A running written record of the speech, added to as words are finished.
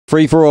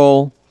Free for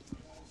all.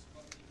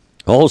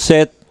 All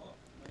set.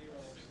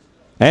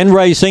 And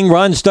racing.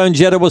 Rhinestone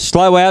Jetta was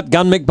slow out.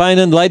 Gun McBain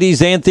and Lady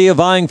Xanthi are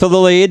vying for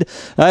the lead.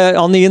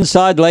 On the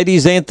inside, Lady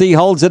Xanthi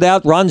holds it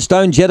out.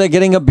 Rhinestone Jetta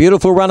getting a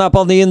beautiful run up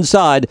on the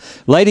inside.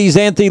 Lady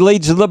Xanthi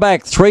leads to the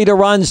back. 3 to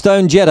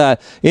Rhinestone Jetta.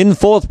 In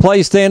fourth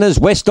place then is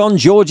West on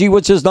Georgie,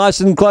 which is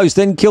nice and close.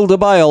 Then Kilda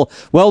Bale.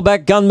 Well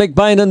back, Gun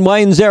McBain and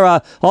Wayne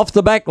Zera. Off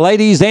the back,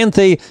 Lady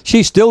Xanthi.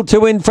 She's still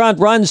 2 in front.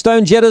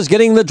 Rhinestone Jetta's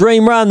getting the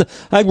dream run.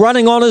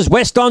 Running on is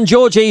West on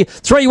Georgie.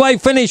 3-way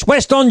finish.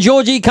 West on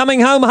Georgie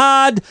coming home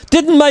hard.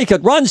 Didn't make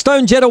it.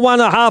 Rhinestone Jetta won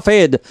a half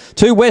head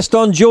to West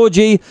on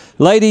Georgie.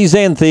 Lady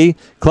Xanthi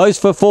close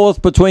for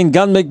fourth between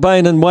Gun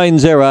McBain and Wayne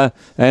Zera,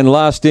 and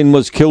last in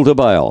was Kilda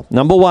Bale.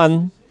 Number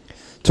 1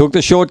 took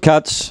the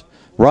shortcuts.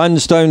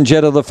 Rhinestone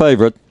Jetta the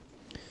favourite.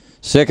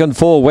 Second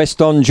 4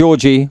 West on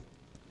Georgie.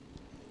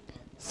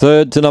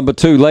 Third to number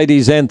 2 Lady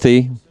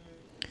Xanthi,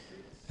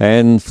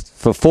 and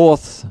for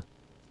fourth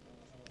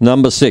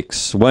number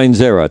 6 Wayne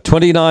Zera.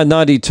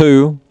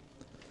 29.92,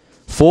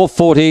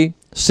 440,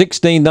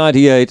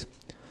 16.98.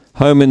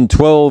 Home in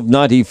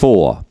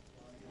 12.94.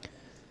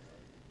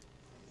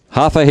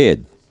 Half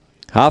ahead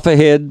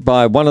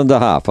by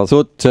 1.5. I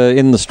thought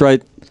in the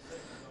straight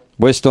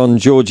West on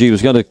Georgie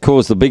was going to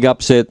cause the big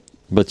upset,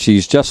 but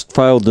she's just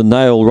failed to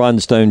nail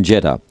Rhinestone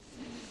Jetta.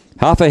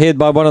 Half ahead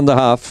by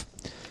 1.5.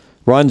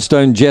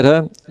 Rhinestone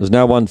Jetta has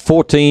now won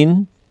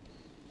 14,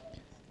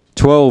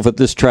 12 at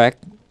this track.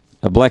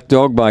 A black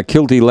dog by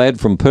Kilty Lad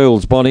from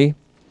Pearls Bonnie.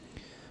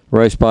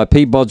 Raced by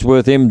P.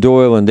 Bodsworth, M.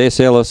 Doyle and S.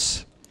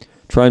 Ellis.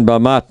 Trained by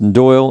Martin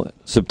Doyle.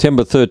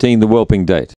 September 13, the whelping date.